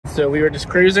So we were just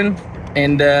cruising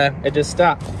and it just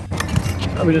stopped.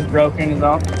 Probably just broken is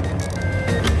all.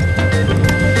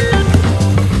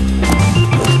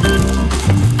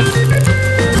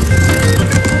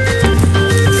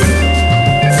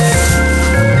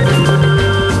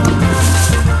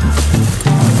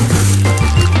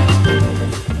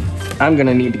 I'm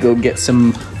gonna need to go get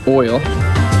some oil.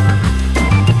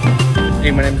 Hey,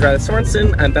 my name's Riley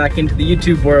Sorensen. I'm back into the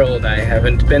YouTube world. I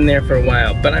haven't been there for a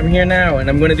while, but I'm here now and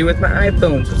I'm gonna do it with my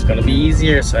iPhone, so it's gonna be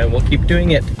easier, so I will keep doing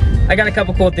it. I got a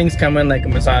couple cool things coming, like a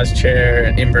massage chair,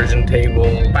 an inversion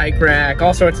table, bike rack,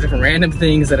 all sorts of different random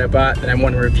things that I bought that I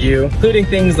want to review, including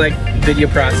things like video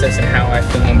process and how I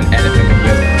film and edit the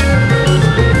video.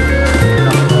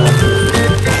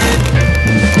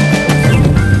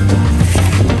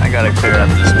 I gotta clear out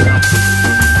this one.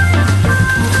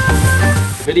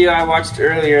 The video I watched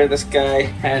earlier, this guy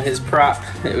had his prop.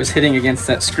 It was hitting against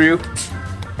that screw,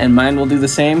 and mine will do the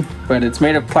same, but it's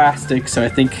made of plastic, so I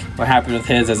think what happened with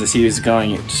his as he was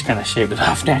going, it just kind of shaved it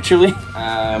off naturally.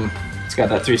 It's got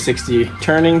that 360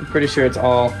 turning. Pretty sure it's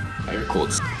all air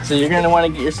cooled. So you're gonna want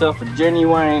to get yourself a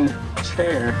genuine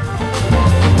chair.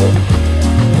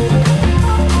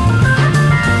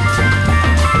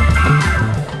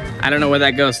 I don't know where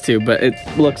that goes to, but it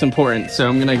looks important, so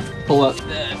I'm gonna pull up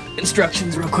the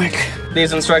instructions real quick.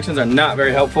 These instructions are not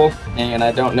very helpful, and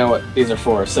I don't know what these are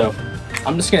for, so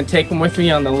I'm just gonna take them with me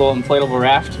on the little inflatable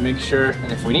raft to make sure,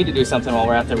 and if we need to do something while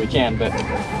we're out there, we can, but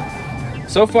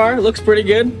so far, it looks pretty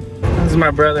good. This is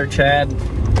my brother, Chad.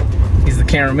 He's the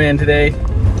cameraman today,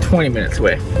 20 minutes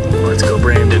away. Let's go,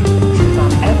 Brandon.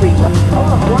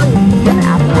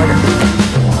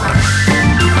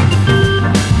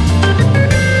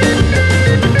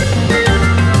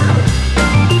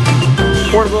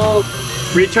 Portable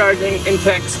recharging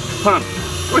Intex pump.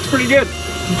 Looks pretty good.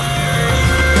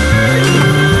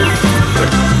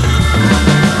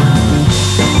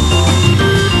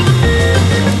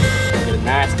 Get a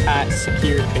nice, tight,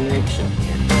 secure connection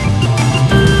here.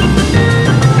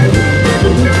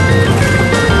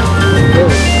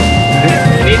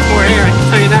 It needs more air, I can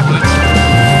tell you that much.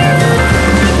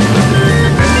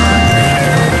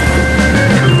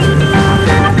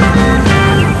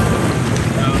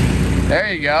 There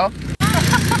you go.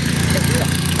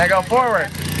 Now go forward.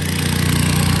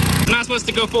 I'm not supposed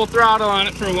to go full throttle on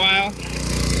it for a while.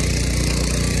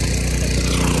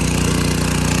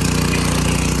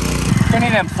 I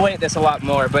need to inflate this a lot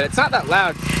more, but it's not that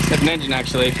loud with an engine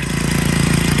actually.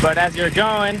 But as you're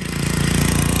going,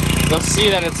 you'll see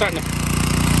that it's starting to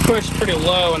push pretty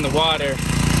low in the water.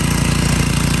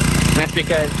 And that's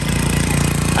because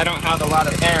I don't have a lot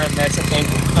of air in this, I think.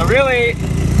 So really,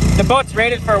 the boat's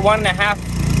rated for 1.5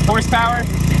 horsepower,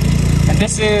 and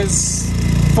this is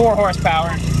 4 horsepower.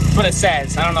 That's what it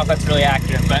says. I don't know if that's really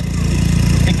accurate, but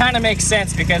it kind of makes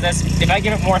sense because if I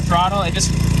give it more throttle,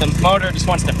 the motor just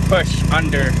wants to push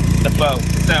under the boat.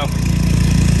 So,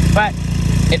 but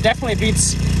it definitely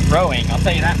beats rowing, I'll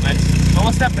tell you that much. But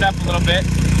we'll step it up a little bit.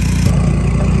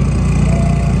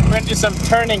 We're gonna do some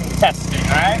turning testing,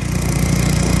 all right?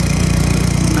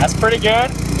 That's pretty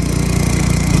good.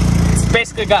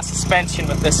 Basically got suspension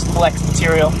with this flex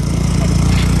material. Go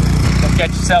get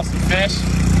yourself some fish,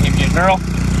 maybe a girl,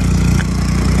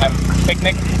 have a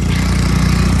picnic,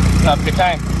 have a good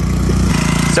time.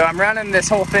 So I'm running this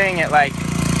whole thing at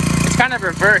it's kind of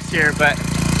reverse here, but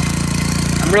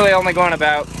I'm really only going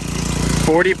about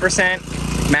 40%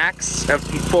 max of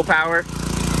full power.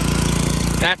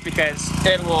 That's because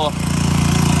it will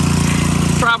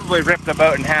probably rip the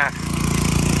boat in half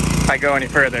if I go any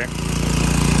further.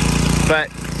 But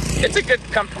it's a good,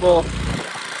 comfortable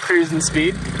cruising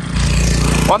speed.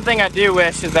 One thing I do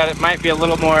wish is that it might be a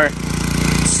little more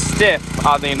stiff,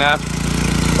 oddly enough,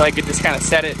 so I could just kind of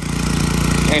set it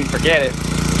and forget it.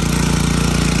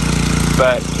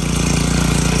 But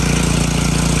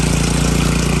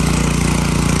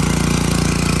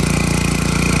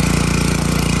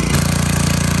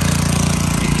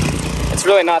it's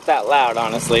really not that loud,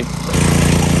 honestly.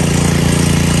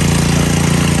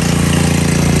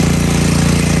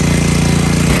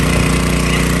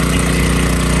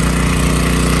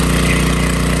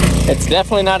 It's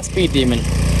definitely not a speed demon.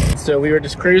 So we were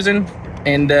just cruising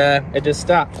and it just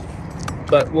stopped.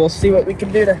 But we'll see what we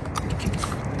can do to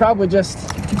probably just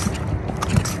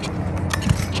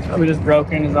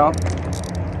broken is all.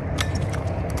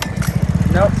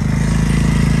 Nope.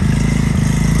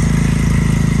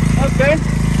 Okay.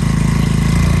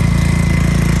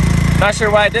 Not sure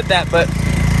why I did that, but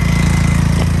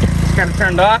it's kind of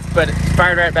turned off, but it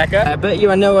fired right back up. I bet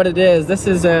you I know what it is. This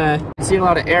is I see a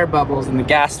lot of air bubbles in the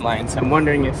gas lines. I'm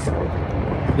wondering if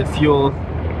the fuel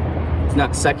it's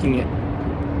not sucking it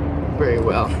very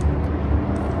well.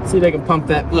 See if I can pump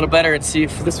that a little better and see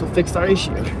if this will fix our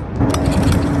issue.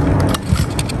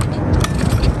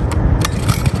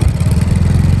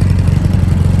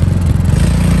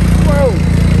 Whoa!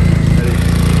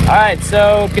 Alright,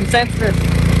 so consensus.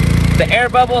 The air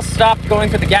bubble stopped going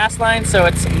through the gas line, so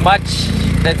it's much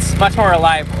more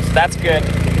reliable, so that's good.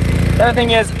 The other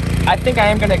thing is, I think I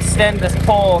am going to extend this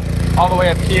pole all the way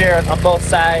up here on both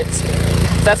sides.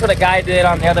 That's what a guy did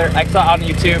on the other, I saw on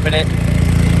YouTube, and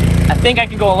I think I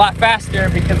can go a lot faster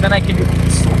because then I can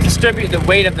distribute the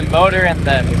weight of the motor and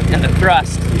the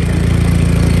thrust.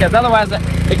 Because otherwise,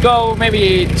 it go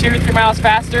maybe 2 or 3 miles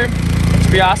faster, which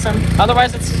would be awesome.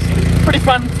 Otherwise, it's pretty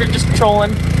fun if you're just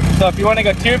trolling. So if you want to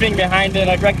go tubing behind it,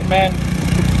 I'd recommend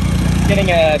getting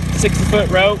a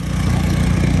 60-foot rope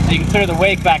so you can clear the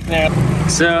wake back there.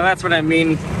 So that's what I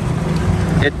mean.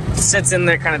 It sits in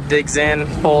there, kind of digs in,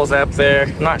 pulls up there.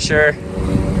 I'm not sure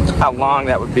how long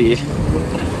that would be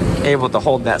able to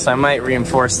hold that, so I might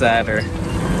reinforce that or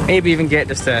maybe even get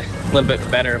just a little bit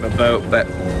better of a boat, but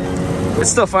it's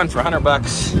still fun for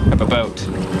 $100 of a boat.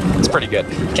 It's pretty good,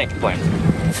 can't complain.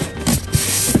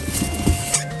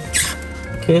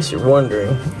 In case you're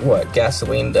wondering what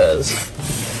gasoline does,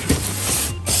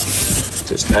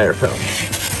 just styrofoam.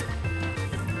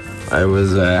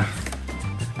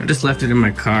 I just left it in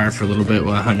my car for a little bit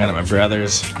while I hung out at my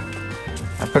brother's.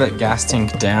 I put a gas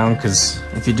tank down because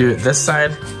if you do it this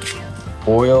side,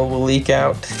 oil will leak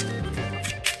out.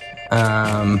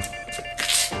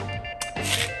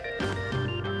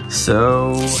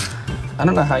 So I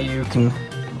don't know how you can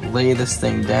lay this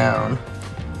thing down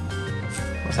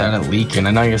without it leaking.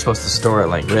 I know you're supposed to store it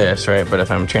like this, right? But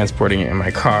if I'm transporting it in my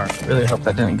car, I really hope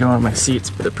that didn't go on my seats,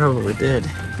 but it probably did.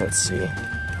 Let's see.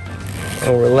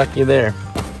 Oh, we're lucky there.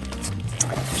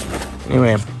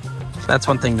 Anyway, that's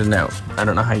one thing to note. I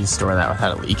don't know how you store that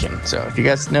without it leaking. So if you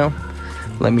guys know,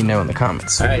 let me know in the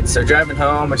comments. All right, so driving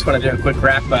home, I just want to do a quick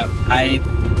wrap up. I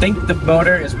think the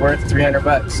motor is worth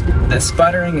 $300. The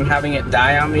sputtering and having it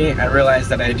die on me, I realized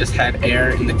that I just had air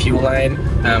in the fuel line.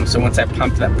 So once I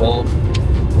pumped that bulb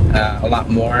a lot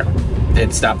more,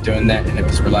 it stopped doing that and it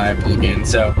was reliable again.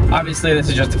 So obviously this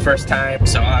is just the first time,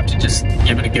 so I'll have to just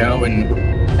give it a go and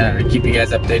keep you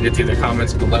guys updated through the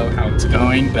comments below how it's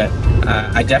going, but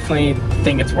I definitely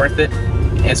think it's worth it.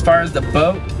 As far as the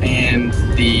boat and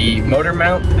the motor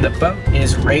mount, the boat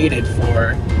is rated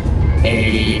for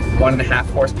a 1.5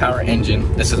 horsepower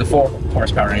engine. This is a 4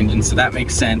 horsepower engine, so that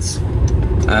makes sense.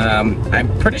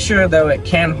 I'm pretty sure though it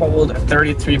can hold a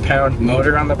 33-pound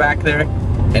motor on the back there,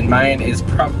 and mine is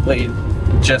probably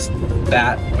just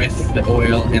that with the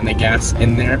oil and the gas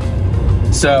in there.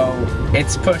 So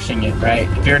it's pushing it, right?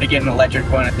 If you were to get an electric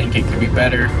one, I think it could be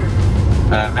better.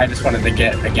 I just wanted to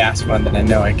get a gas one that I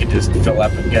know I could just fill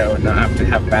up and go and not have to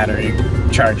have battery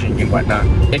charging and whatnot.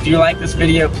 If you like this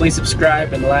video, please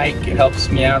subscribe and like. It helps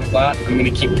me out a lot. I'm going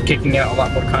to keep kicking out a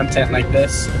lot more content like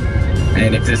this.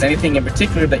 And if there's anything in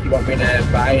particular that you want me to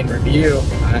buy and review,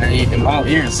 I am all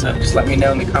ears. So just let me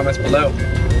know in the comments below.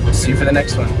 See you for the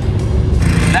next one.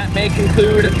 That may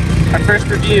conclude our first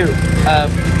review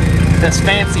of this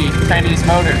fancy Chinese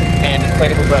motor and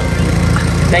inflatable boat.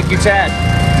 Thank you, Chad.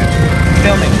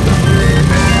 Filming.